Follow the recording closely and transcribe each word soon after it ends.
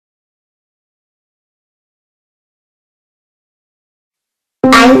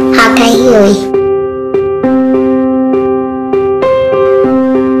I'm Hakahui.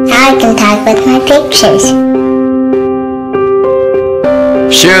 Now I can tag with my pictures.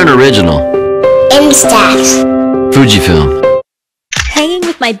 Share an original. Instax. Fujifilm. Hanging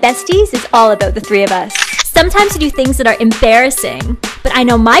with my besties is all about the three of us. Sometimes we do things that are embarrassing, but I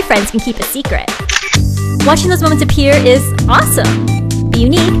know my friends can keep a secret. Watching those moments appear is awesome. Be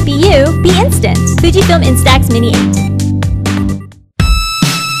unique, be you, be instant. Fujifilm Instax Mini 8.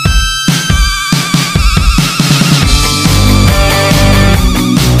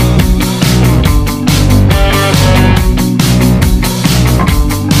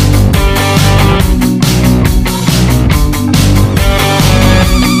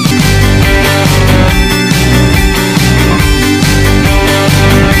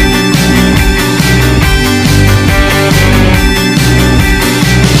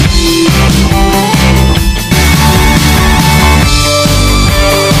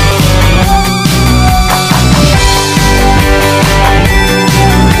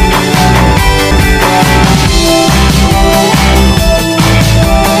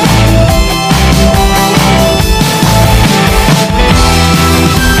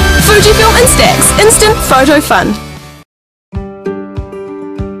 Fujifilm Instax, instant photo fun.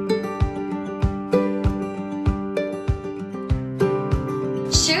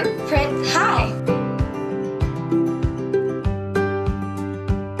 Shoot, print, high.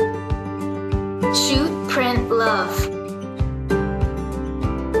 Shoot, print, love.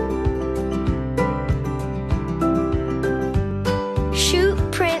 Shoot,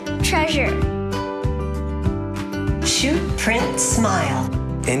 print, treasure. Shoot, print, smile.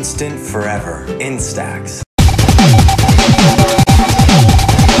 Instant forever. Instax.